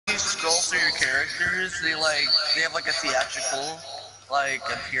scroll through your characters, they have like a theatrical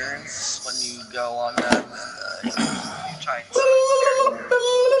appearance when you go on them and you try and select character.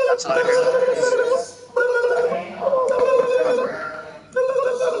 That's what I heard.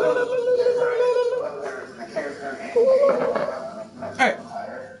 Hey.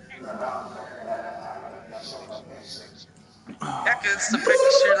 Yeah, 'cause it's the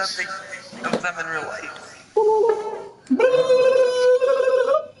picture that they of them in real life.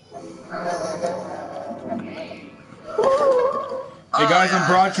 Hey guys, I'm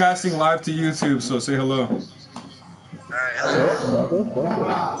broadcasting live to YouTube, so say hello. Alright,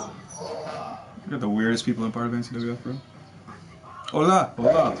 hello. You're the weirdest people in part of NCWF, bro. Hola,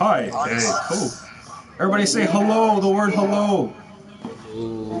 hola, hi, hey, oh. Everybody say hello, the word hello.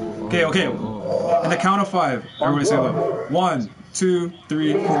 Okay, okay. On the count of 5, everybody say hello. 1, 2,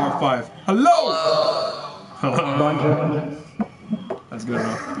 3, 4, 5. Hello! Hello. That's good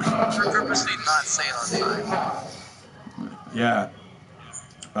enough. For purposely not saying on time. Yeah.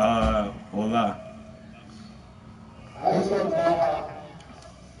 Hola.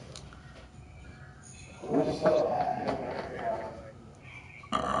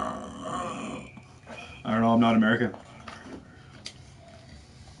 I don't know, I'm not American.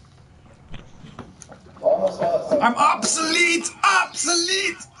 I'm obsolete!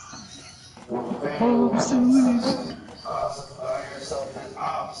 Obsolete! Obsolete!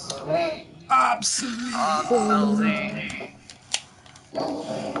 Obsolete!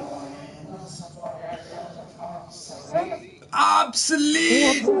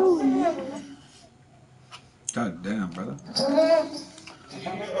 Obsolete! God damn, brother.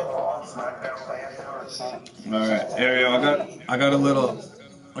 Alright, Ariel, I got a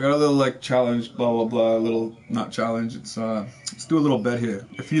little like challenge, blah blah blah, a little not challenge, it's let's do a little bet here.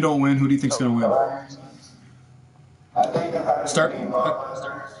 If you don't win, who do you think's gonna win? Start.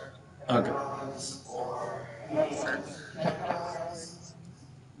 Okay.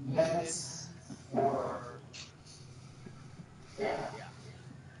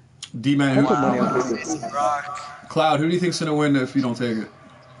 D-Man, Cloud, who do you think's gonna win if you don't take it?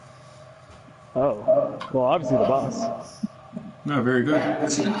 Oh, well, obviously the boss. No, very good.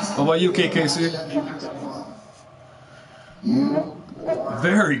 What about you, KKC?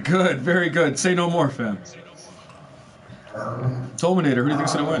 Very good, very good. Say no more, fam. Tolminator, who do you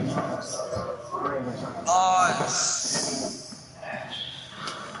think's gonna win?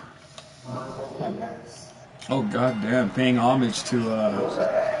 Oh goddamn, paying homage to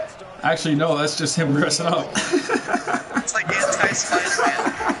actually no, that's just him dressing up. It's like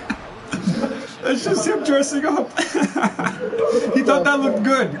anti-Spider-Man. That's just him dressing up. He thought that looked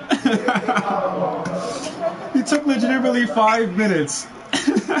good. He took legitimately 5 minutes.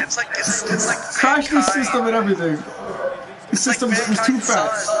 It's like crashed the system and everything. The system was too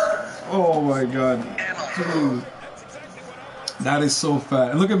fast. Oh my god. Dude. That is so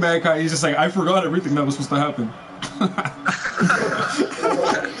fat. And look at Mankind, he's just like, I forgot everything that was supposed to happen.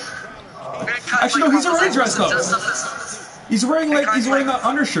 Actually no, he's already dressed up. He's wearing an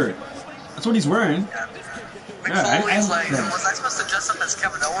undershirt. That's what he's wearing. Yeah, was I supposed to dress up as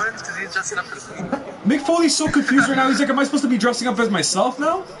Kevin Owens? Because he's dressing up as me. Mick Foley's so confused right now. He's like, am I supposed to be dressing up as myself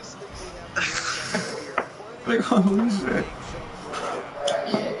now? Like, holy shit.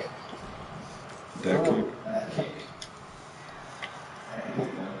 That kick.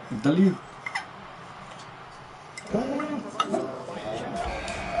 Dali.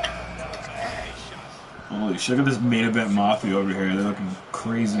 Holy shit, look at this main event Mafia over here. They're looking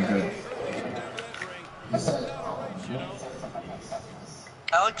crazy good.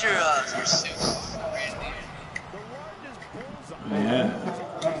 I like your suit. Yeah.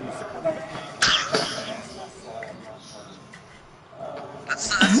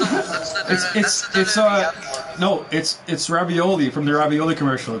 No, it's ravioli from the ravioli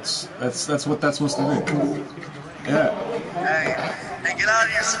commercial. That's what that's supposed to be. Yeah. Hey, get out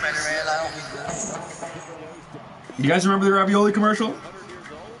of here, Spider-Man. I don't need this. You guys remember the ravioli commercial?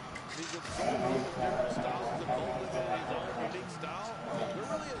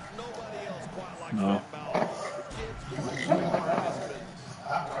 No.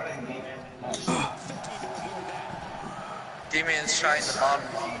 D-Man's trying to bomb me.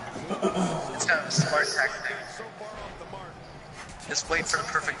 It's kind of a smart tactic. Just wait for the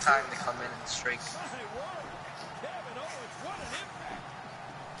perfect time to come in and strike.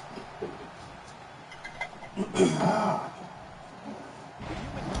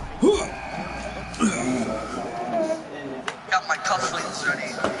 Got my cufflinks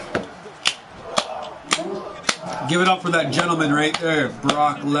ready. Give it up for that gentleman right there,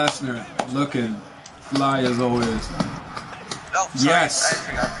 Brock Lesnar, looking fly as always. Oh, sorry. Yes. I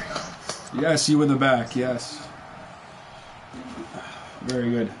forgot. Yes, you in the back. Yes. Very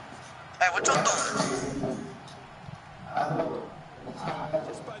good. Hey, what's up, though?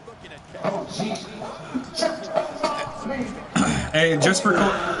 Hey,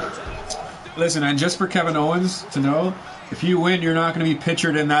 listen, and just for Kevin Owens to know, if you win, you're not going to be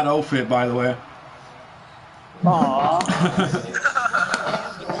pictured in that outfit, by the way. Aww.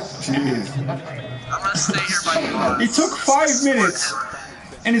 Jeez. I'm gonna stay here by the bar. It took 5 minutes,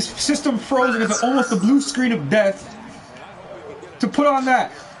 and his system froze with almost the blue screen of death to put on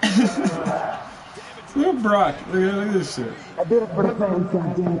that. Look at Brock. Look at this shit. I did it for the fans,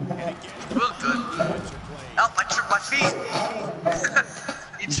 goddamn. You look good. Help, I tripped my feet.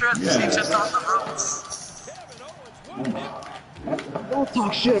 He tripped on the ropes. Don't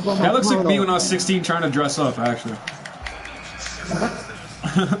talk shit about my That looks like me title. when I was 16 trying to dress up, actually.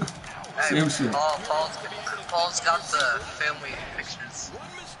 Hey, Same shit. Paul's got the family pictures.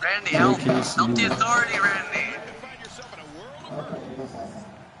 Randy, help the authority, Randy.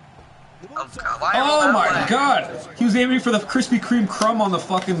 Oh, God, why Oh my god! He was aiming for the Krispy Kreme crumb on the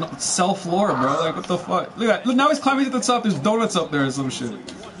fucking cell floor, bro. Like, what the fuck? Look at that. Look, now he's climbing to the top. There's donuts up there or some shit.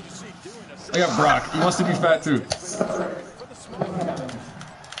 I got Brock. He wants to be fat too.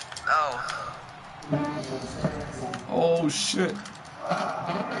 No. Oh shit.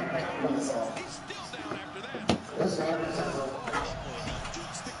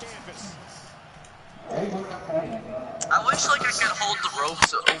 I wish like I could hold the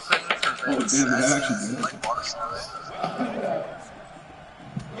ropes open for Vince. damn, that actually did it. Like water slide.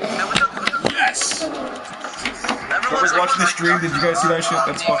 Yes! Everyone's watching the stream, did you guys see that shit?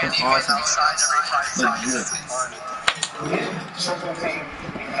 That's fucking awesome. Outside every 5 seconds. Legit. It's fun.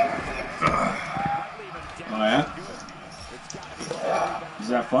 Oh yeah? Is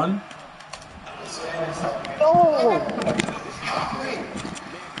that fun?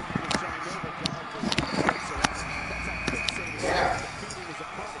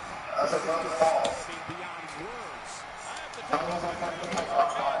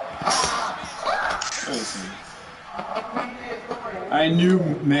 I knew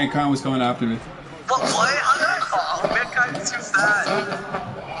Mankind was coming after me. But what? How did I fall? Mankind's too fat.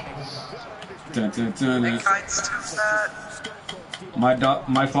 Dun, dun, dun, dun. Mankind's too fat.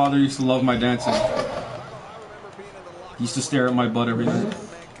 My father used to love my dancing. He used to stare at my butt every night.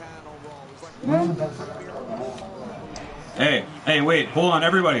 Hey, wait, hold on,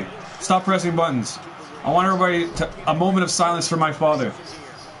 everybody. Stop pressing buttons. I want everybody to a moment of silence for my father.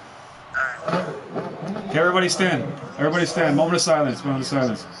 Okay, everybody stand. Everybody stand. Moment of silence. Moment of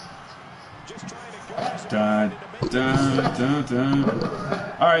silence. Dun, dun, dun, dun.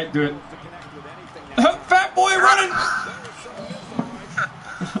 All right, do it. Fat boy running.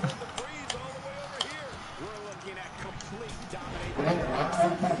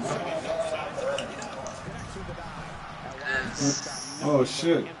 Oh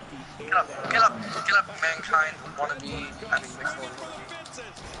shit. Get up, Mankind. Wanna be, McMahon.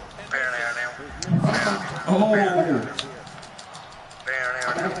 Oh.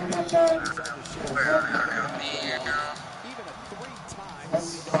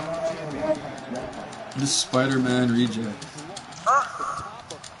 The Spider-Man reject.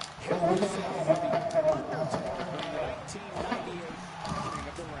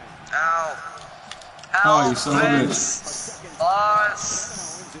 Ow. Oh, you son of a bitch. Boss.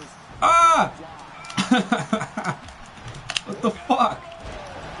 Ah! What the fuck?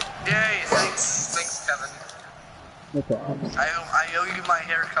 Yay, thanks, Kevin. Okay. I owe you my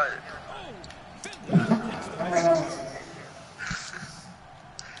haircut.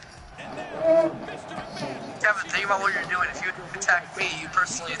 Kevin, think about what you're doing. If you attack me, you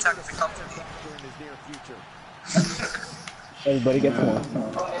personally attack the company. Everybody gets one.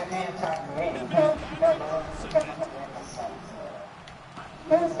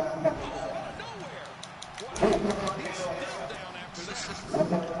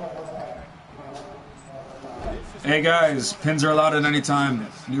 Hey guys, pins are allowed at any time.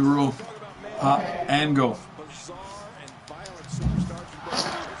 New rule. Pop and go.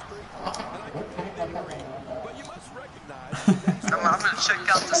 I'm gonna check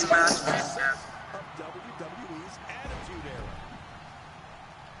out this match right there.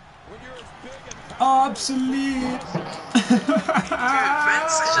 Obsolete. Dude,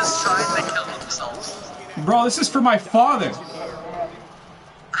 Vince is just trying to kill himself. Bro, this is for my father.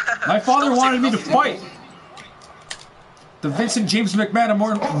 My father wanted me to fight. The Vincent James McMahon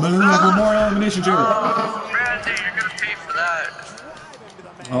Memorial Elimination Chamber. Randy, you're gonna pay for that.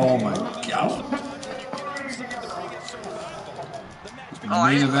 Oh my god.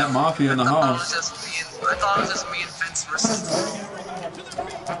 Main event mafia in the house. I thought it was just me and Vince versus.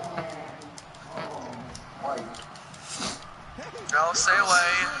 No, stay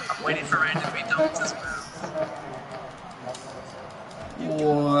away. I'm waiting for Randy to be done with this move.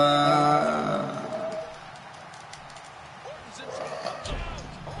 What?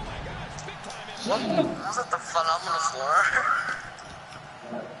 What was it, the phenomenal floor?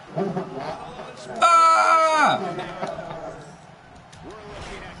 Ah!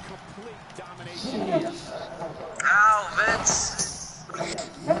 Ow, Vince!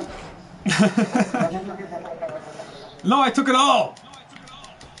 No, I took it all!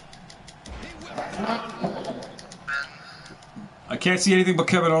 I can't see anything but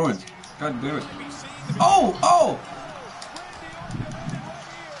Kevin Owens. God damn it. Oh! Oh!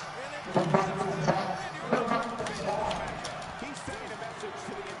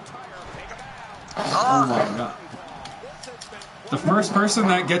 Oh my god. The first person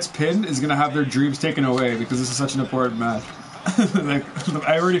that gets pinned is gonna have their dreams taken away because this is such an important match. Like,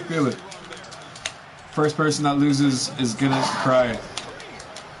 I already feel it. First person that loses is gonna cry.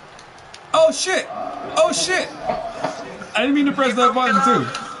 Oh shit! Oh shit! I didn't mean to press that button too.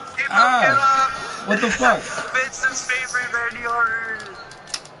 Ah! What the fuck? Vincent's favorite Randy Orton.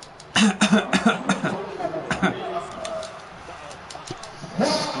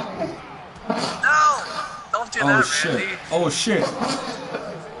 No! Don't do Oh that, shit! Randy. Oh shit!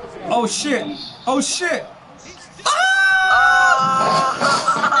 Oh shit! Oh shit!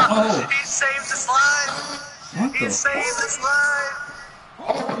 Oh! He saved his life! What He the? saved his life!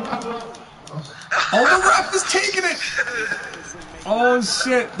 Oh, the ref is taking it! Oh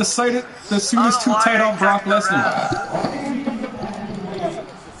shit! The suit is too tight on Brock Lesnar.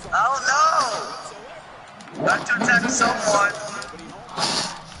 Oh no! Got to attack someone.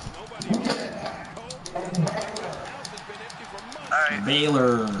 Alright.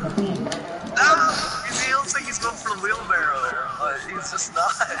 Baylor. No! He looks like he's going for the wheelbarrow there, but he's just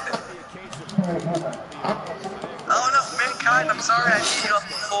not. Oh no, Mankind, I'm sorry I beat you up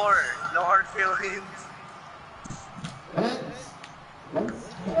before. No hard feelings.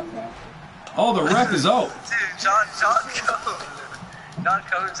 Oh, the ref is out. Dude, John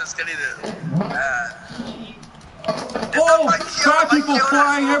Cohen's just getting it bad. Oh, fat people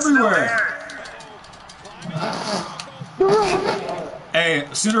flying everywhere. Hey,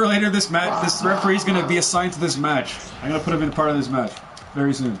 sooner or later this referee's gonna be assigned to this match. I'm gonna put him in part of this match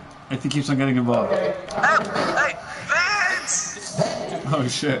very soon if he keeps on getting involved. Hey, Vince! Oh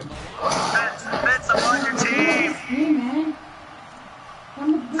shit. Vince, I'm on your team.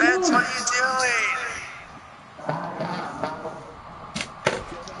 Vince, what are you doing?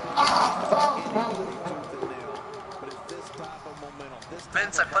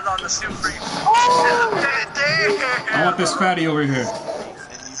 Vince, I put on the suit for you. I want this fatty over here.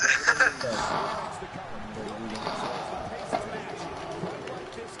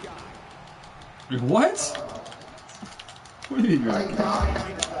 What? What are you doing?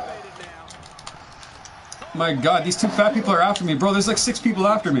 My god, these two fat people are after me. Bro, there's like 6 people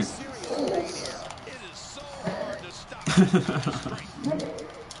after me.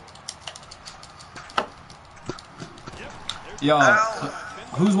 Yo,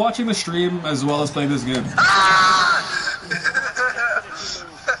 who's watching the stream as well as playing this game?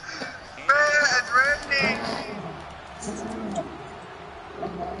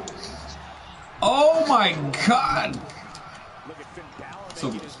 Oh my god! So,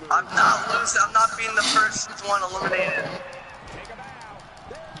 I'm not losing. I'm not being the first one eliminated.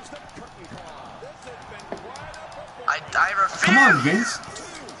 I refuse. come on, Vince.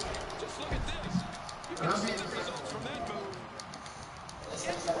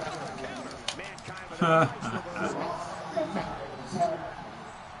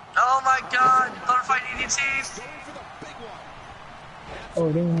 Oh my god, butterfly DDT.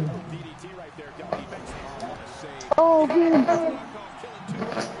 Oh, damn. Oh,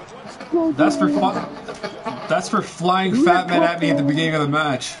 Vince. That's for flying fat men at me at the beginning of the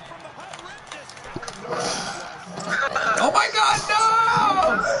match. Oh my god, no!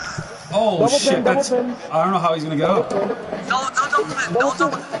 Oh Double shit, pin, that's... double pin. I don't know how he's gonna get up.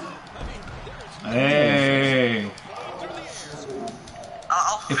 Don't. Hey.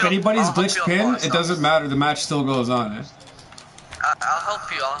 If anybody's glitch pin, it doesn't matter, the match still goes on, eh? I'll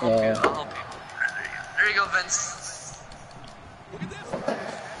help you. I'll help you. There you go, Vince.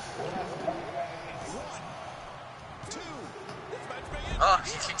 Oh,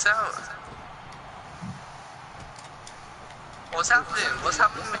 he kicks out. What's happening? What's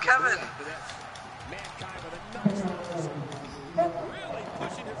happening to Kevin?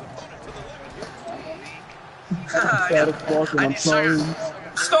 I need sorry.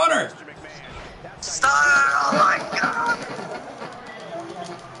 Stunner! Stunner! Oh my god!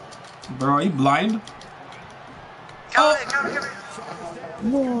 Bro, are you blind? Come here.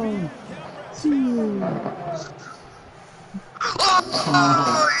 1, 2.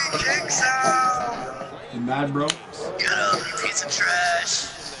 Oh, he kicks out! You mad, bro? Get up, you piece of trash.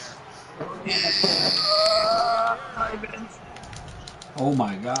 Hi, Vincent. Oh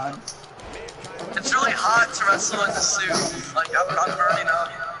my god. It's really hot to wrestle in the suit. Like, I'm burning up.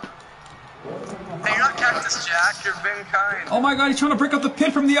 Hey, you're not Cactus Jack, you're Ben Kind. Oh my god, he's trying to break up the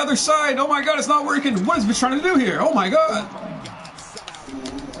pin from the other side. Oh my god, it's not working. What is he trying to do here? Oh my god.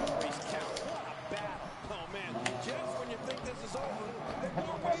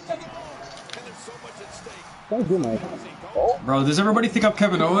 Thank goodness. Bro, does everybody think I'm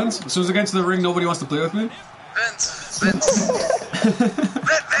Kevin Owens? As soon as I get into the ring, nobody wants to play with me? Vince, Vince, what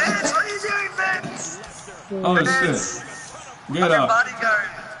are you doing, Vince? Oh Vince, shit. Get I'm your up. bodyguard.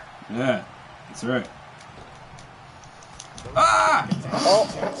 Yeah, that's right. Ah!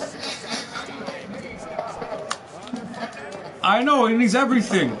 I know, and he's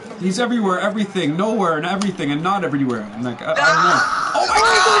everything. He's everywhere, everything, nowhere, and everything, and not everywhere. I'm like, I don't know. Oh my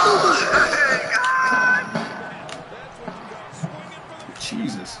god!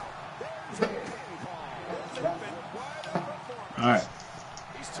 Jesus. Alright.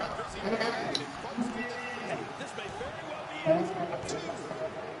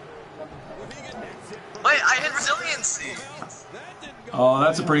 Wait, I hit resiliency. Oh,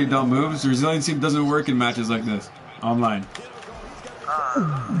 that's a pretty dumb move. So resiliency doesn't work in matches like this. Online.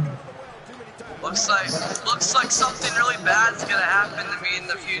 Looks like something really bad's gonna happen to me in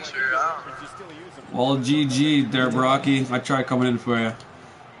the future. Well, GG there, Brocky. I tried coming in for you.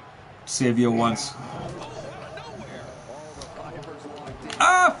 Save you once.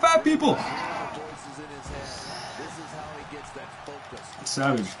 Ah, fat people!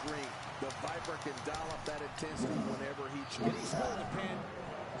 Savage.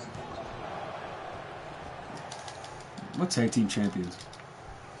 What tag team champions?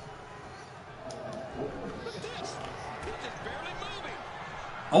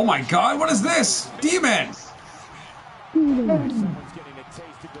 Oh my god, what is this? Demon!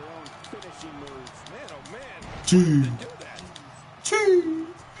 Choo. Choo.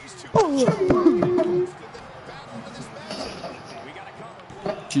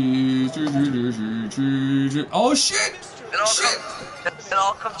 Oh shit! It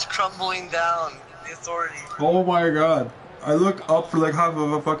all comes crumbling down. The authority. Oh my god. I look up for like half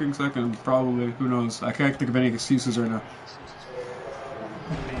of a fucking second, probably. Who knows? I can't think of any excuses right now.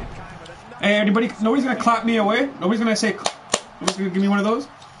 Hey, anybody? Nobody's gonna clap me away? Nobody's gonna say, nobody's gonna give me one of those?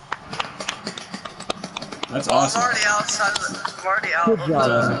 That's awesome. I'm already outside of the, I'm already out of the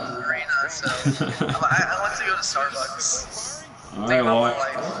arena, so I want to go to Starbucks. Alright, well,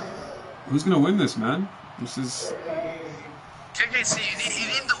 who's gonna win this, man? This is... KKC, you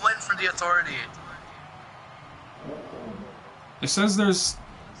need to win for the authority. It says there's...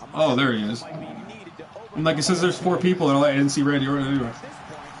 Oh, there he is. And like, it says there's 4 people that I didn't see Randy Orton anyway.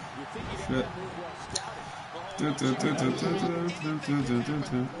 Shit.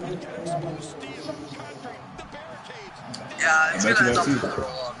 Yeah, it's gonna end up with the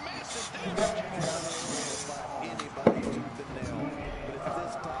roll up.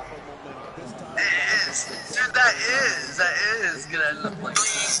 It is. Dude, that is gonna end up like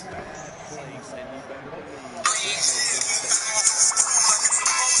this.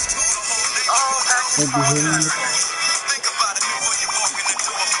 Oh,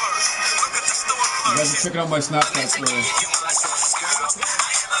 You guys are checking out my Snapchat story.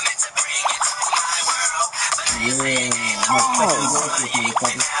 Yeah,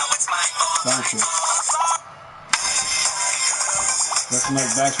 Thank you. That's my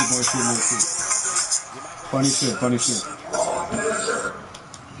Backstreet Boys shit, funny shit, funny shit.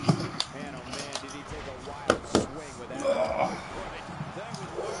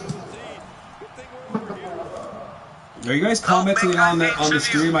 Are you guys commenting on the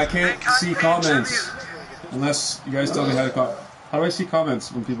stream? I can't see comments unless you guys tell me how to comment. How do I see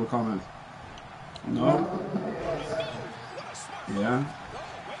comments when people comment? No? Yeah?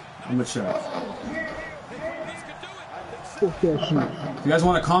 I'm gonna check. If you guys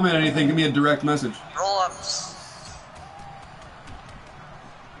want to comment anything, give me a direct message. roll ups.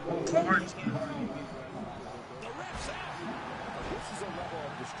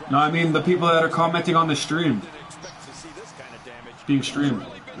 No, I mean the people that are commenting on the stream. It's being streamed.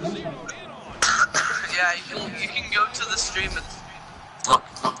 Yeah, you can go to the stream and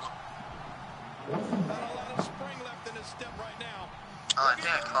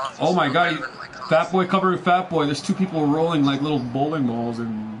Oh my god, Fat Boy covering Fat Boy. There's 2 people rolling like little bowling balls,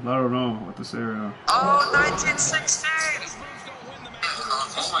 and I don't know what to say right now. Oh, 1916!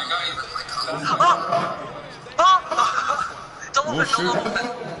 Oh my god, double Oh, pin, no shit. double pin.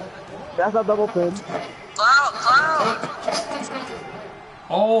 That's a double pin. Cloud.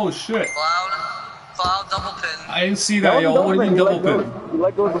 Oh, shit. Cloud, double pin. I didn't see That that, was yo. a What do you mean double pin? You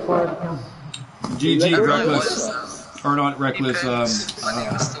let go before the count. GG, It really Reckless. was. Or not He Reckless, pinned, but he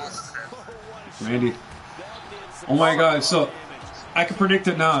was still the pin. Randy. Oh my god, so I can predict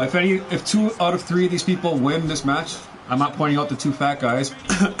it now. If 2 out of 3 of these people win this match, I'm not pointing out the 2 fat guys,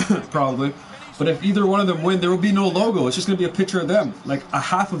 probably. But if either one of them win, there will be no logo. It's just going to be a picture of them, like a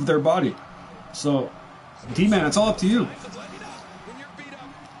half of their body. So, D-Man, it's all up to you.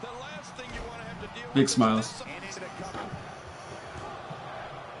 Big smiles.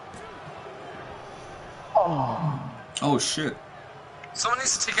 Oh shit. Someone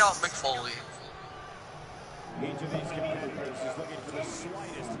needs to take out Mick Foley.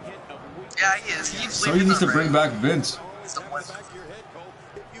 Yeah, he is. He keeps Somebody leaving needs to the bring ring. back Vince. Someone.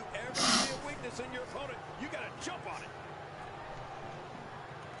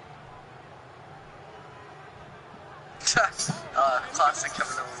 Classic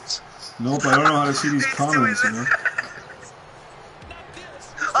Kevin Owens. Nope, I don't know how to see these He's comments, you doing know.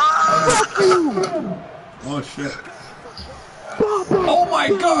 Ah! Oh shit. Oh my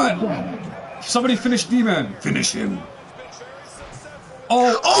god! Somebody finish D-Man. Finish him.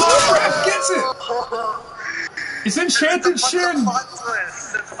 Oh, the ref gets it! It's enchanted It's a shin! bunch of plot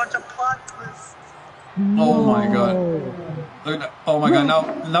twists. It's a bunch of plot twists. Oh my god. Oh my god,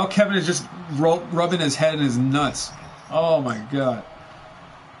 now Kevin is just rubbing his head in his nuts. Oh my god.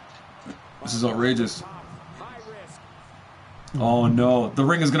 This is outrageous. Oh no, the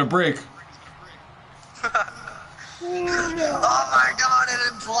ring is gonna break. Oh my god, it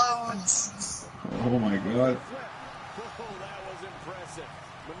implodes. Oh my god. That was impressive.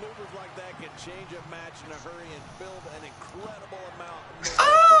 Maneuvers like that can change a match in a hurry and build an incredible amount of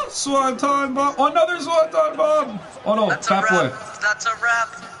Ah! Swanton bomb! Oh, another Swanton bomb! Oh no, That's fat a boy. wrap. That's a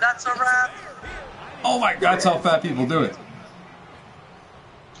wrap. That's a wrap. Oh my god, that's how fat people do it.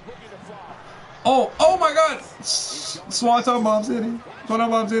 Oh my god! Swanton bombs in it. Swanton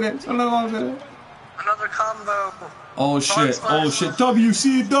bombs in it. Swanton bombs in it. Another combo. Oh shit, oh shit.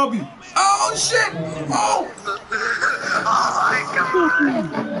 WCW! Oh shit! Oh! Oh my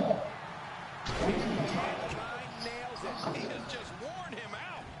god.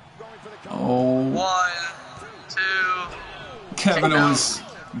 Oh. 1, 2. Kevin Owens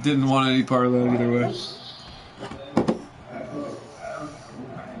didn't want any part of that either way.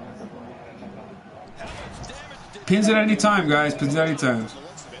 Pins at any time, guys. Pins at any time.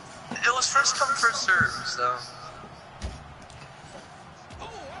 It was first come, first serve, so.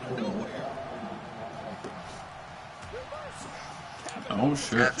 Oh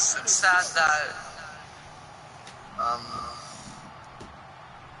shit. It's sad that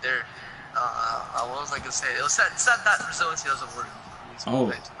there. What was I gonna say? It was sad that resiliency doesn't work. Oh.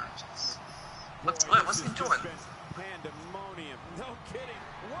 Matches. What's he doing? Pandemonium. No kidding.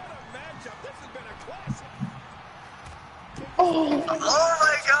 What a matchup. This has been a classic. Oh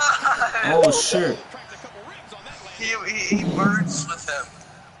my god! Oh shit. He merged with him.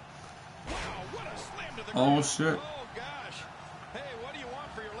 Oh shit. Oh gosh. Hey, what do you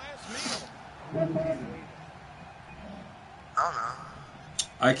want for your last meal? I don't know.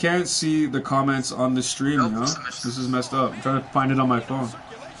 I can't see the comments on the stream, you know? This is messed up. I'm trying to find it on my phone.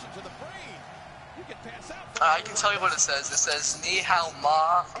 I can tell you what it says. It says Ni Hao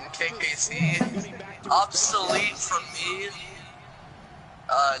Ma from KKC, obsolete from me,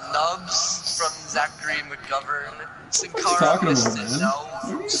 Nubs from Zachary McGovern, Sin Cara talking about, Mystic, man? no,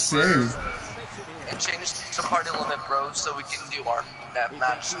 What are you saying? and change to Party Limit Bros so we can do our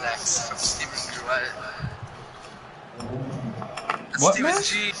match next from Steven Gruette. What Steven match?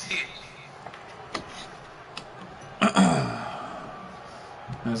 G.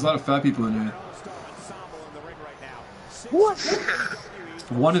 There's a lot of fat people in here. What?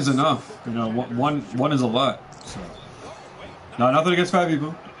 One is enough. You know, one is a lot. So. No, nothing against fat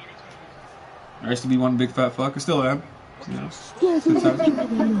people. I used to be one big fat fuck. I still am. You know. Good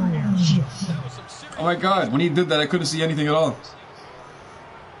times. Oh my god, when he did that, I couldn't see anything at all.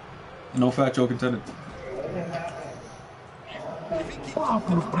 No fat joke intended.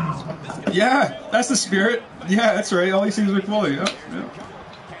 Yeah, that's the spirit. Yeah, that's right. All he sees is McFoley. Yeah.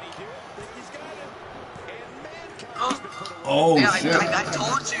 Oh Yeah, shit. I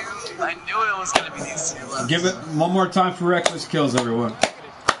told you. I knew it was going to be these two left. Give it one more time for Reckless Kills, everyone.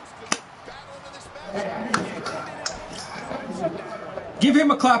 Give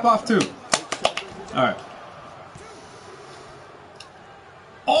him a clap off too. Alright.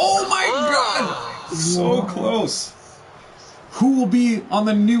 Oh my god! So close. Who will be on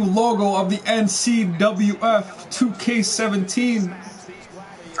the new logo of the NCWF 2K17?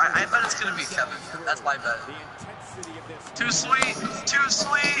 I bet it's gonna be Kevin. That's my bet. Too sweet. Too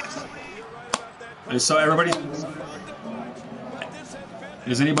sweet. So everybody,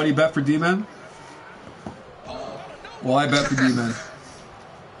 does anybody bet for D-Man? Well, I bet for D-Man.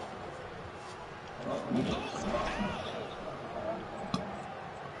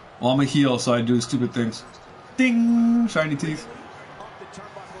 Well, I'm a heel, so I do stupid things. Ding! Shiny teeth.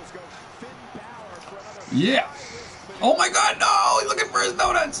 Yeah! Oh my god, no! He's looking for his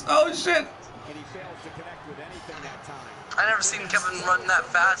donuts! Oh shit! I never seen Kevin run that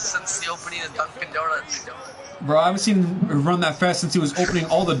fast since the opening of Dunkin' Donuts. Bro, I haven't seen him run that fast since he was opening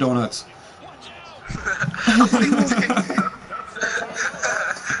all the donuts.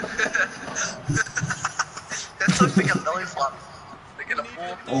 That's like a belly flop. Making a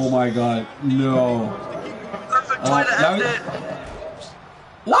full. Oh my god, no. Perfect way to end it.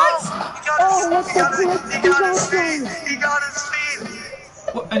 What? He got his feet. He got his feet.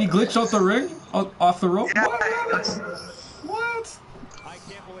 What? And he glitched out the ring? Off the rope? Yeah, What? he does. What? I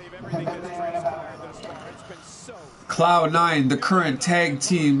can't believe everything that's transpired thus far. It's been so. Cloud9, the current tag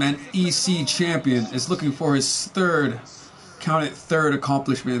team and EC champion, is looking for his third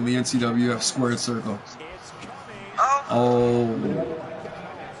accomplishment in the NCWF squared circle. Oh.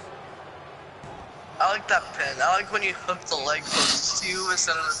 I like that pin. I like when you hook the leg closest to you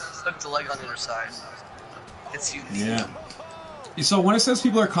instead of hook the leg on the other side. It's unique. Yeah. So when it says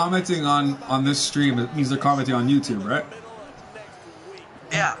people are commenting on this stream, it means they're commenting on YouTube, right?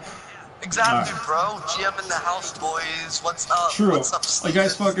 Yeah. Exactly, bro. GM in the house, boys. What's up? True. What's up, Like,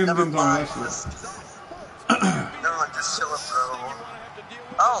 guys fucking Never didn't talk mind. about that shit. Never mind, just chillin', bro.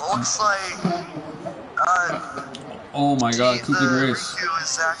 Oh, it looks like Oh my god, Coupe de Grace. Riku is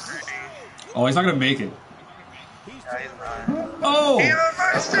Zachary. Oh, he's not gonna make it. Yeah, he's not. Oh! He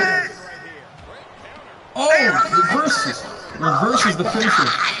reversed it! Oh! Reverses the finisher.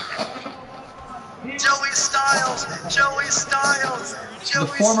 Joey Styles! Joey Styles! The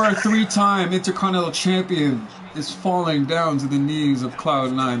former three-time Intercontinental Champion is falling down to the knees of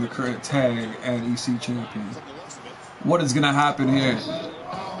Cloud9, the current tag and EC champion. What is gonna happen here?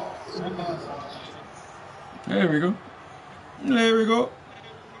 There we go. There we go.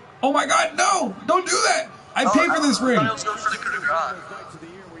 Oh my god, no! Don't do that! I paid for this ring! I was going for the coup de grace.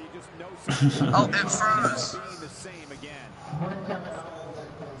 Oh, it froze.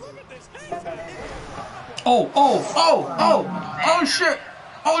 Oh shit!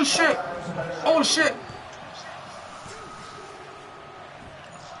 Oh shit! Oh shit!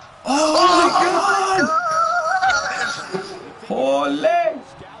 Oh my god! Ole!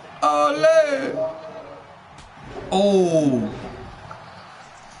 Ole! Oh!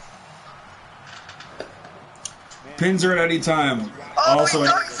 Pins are at any time. Also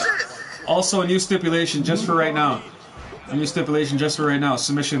a new stipulation just for right now. A new stipulation just for right now.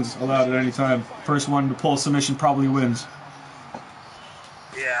 Submissions allowed at any time. First one to pull a submission probably wins.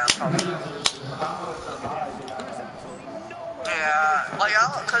 Yeah, probably. Yeah, like,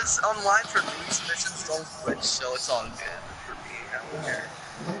 because online for me, submissions don't switch, so it's all good for me. I don't care.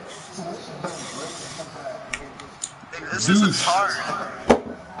 This is hard.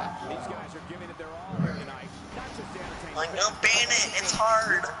 These guys are giving it their all here tonight. Like, no, ban it. It's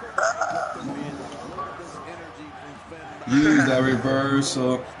hard. Use that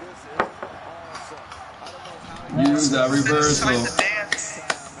reversal. Use that reversal.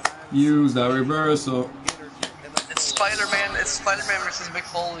 Use that reversal. It's Spider-Man. It's Spider-Man versus Mick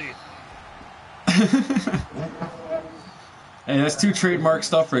Foley. Hey, that's two trademark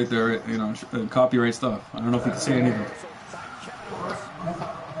stuff right there. You know, copyright stuff. I don't know if you can say anything.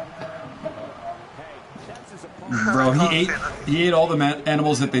 Bro, he ate all the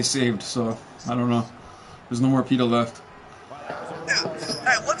animals that they saved. So I don't know. There's no more PETA left. Hey,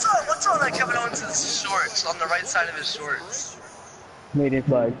 what's on that Kevin Owens' shorts? On the right side of his shorts. Canadian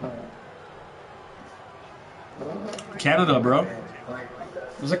flag. Canada, bro.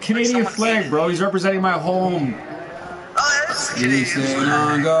 There's a Canadian flag, bro. He's representing my home. Oh, that is the We Canadian stand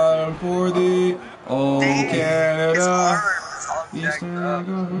flag. on guard for thee, oh Dang, his Canada. arm is all We jacked stand up. on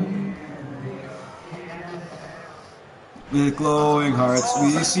guard. With glowing hearts,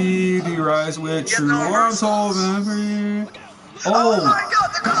 we see thee rise with Get true no arms reversals. holding free. Oh Oh, my god,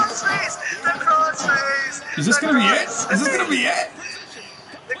 the crossface! The crossface! is this The gonna be it? crossface! Is this gonna be it?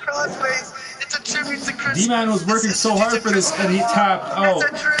 The crossface! It's a tribute to Christmas! D-Man was working so hard for this and he tapped out. It's a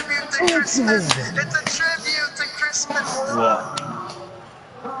tribute to Christmas! It's a tribute to Christmas!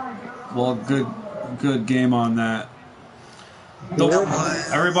 Well, good game on that. Don't,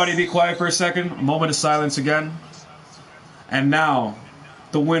 everybody be quiet for a second. A moment of silence again. And now,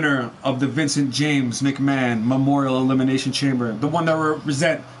 the winner of the Vincent James McMahon Memorial Elimination Chamber, the one that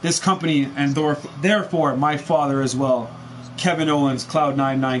represent this company and therefore my father as well, Kevin Owens,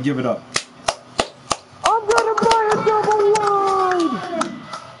 Cloud99, give it up. I'm gonna buy a double wide!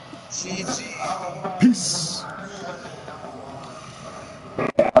 GG. Peace.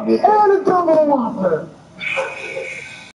 And a double whopper!